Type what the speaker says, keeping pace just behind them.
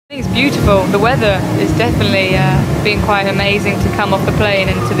It's beautiful. The weather is definitely been quite amazing to come off the plane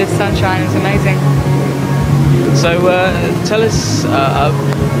into this sunshine. It's amazing. So tell us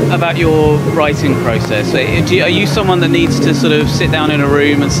about your writing process. Are you someone that needs to sort of sit down in a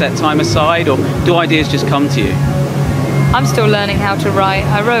room and set time aside, or do ideas just come to you? I'm still learning how to write.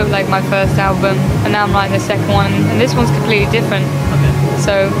 I wrote like my first album and now I'm writing the second one, and this one's completely different. Okay.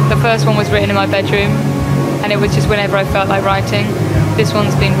 So the first one was written in my bedroom and it was just whenever I felt like writing. This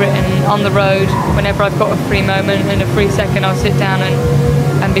one's been written on the road. Whenever I've got a free moment and a free second, I'll sit down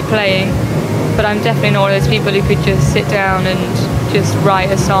and be playing. But I'm definitely not one of those people who could just sit down and just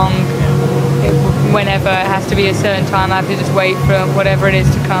write a song whenever it has to be a certain time. I have to just wait for whatever it is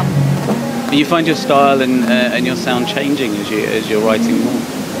to come. Do you find your style and your sound changing as you're writing more?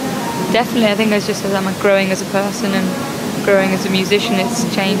 Definitely. I think as I'm growing as a person and growing as a musician, it's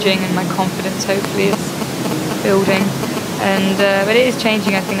changing, and my confidence hopefully is building. But it is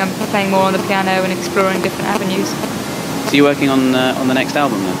changing. I think I'm playing more on the piano and exploring different avenues. So you're working on the next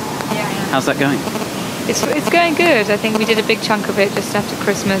album then? Yeah. How's that going? It's going good. I think we did a big chunk of it just after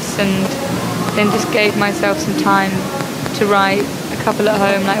Christmas, and then just gave myself some time to write a couple at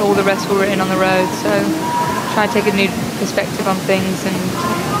home. Like all the rest were written on the road, so try to take a new perspective on things and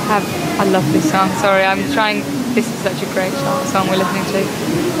have a lovely song. Sorry, I'm trying. This is such a great song we're listening to,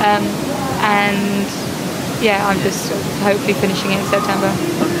 and yeah, I'm just hopefully finishing it in September.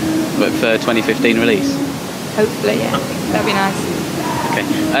 But for 2015 release? Hopefully, yeah. That'd be nice. Okay.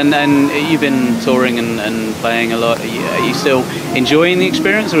 And you've been touring and playing a lot. Are you still enjoying the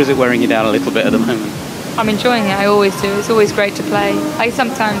experience, or is it wearing you down a little bit at the moment? I'm enjoying it. I always do. It's always great to play. I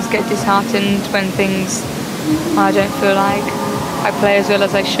sometimes get disheartened when I don't feel like I play as well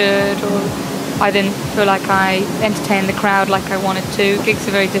as I should, or I didn't feel like I entertained the crowd like I wanted to. Gigs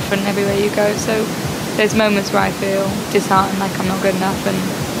are very different everywhere you go, so there's moments where I feel disheartened, like I'm not good enough, and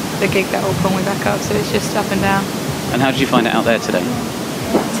the gig that will pull me back up, so it's just up and down. And how did you find it out there today?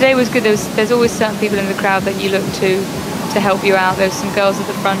 Today was good. There's always certain people in the crowd that you look to help you out. There's some girls at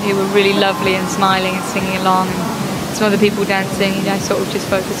the front who were really lovely and smiling and singing along, and some other people dancing. I sort of just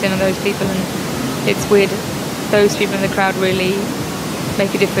focus in on those people, and it's weird. Those people in the crowd really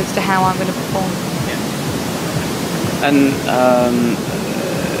make a difference to how I'm going to perform. Yeah. And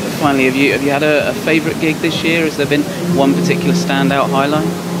finally, have you had a favourite gig this year? Has there been one particular standout highlight?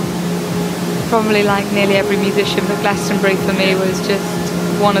 Probably like nearly every musician, but Glastonbury for me was just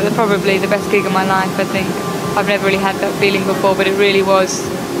probably the best gig of my life. I think I've never really had that feeling before, but it really was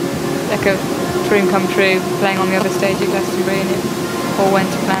like a dream come true, playing on the other stage at Glastonbury, and it all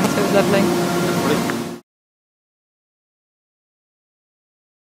went to plan, so it was lovely.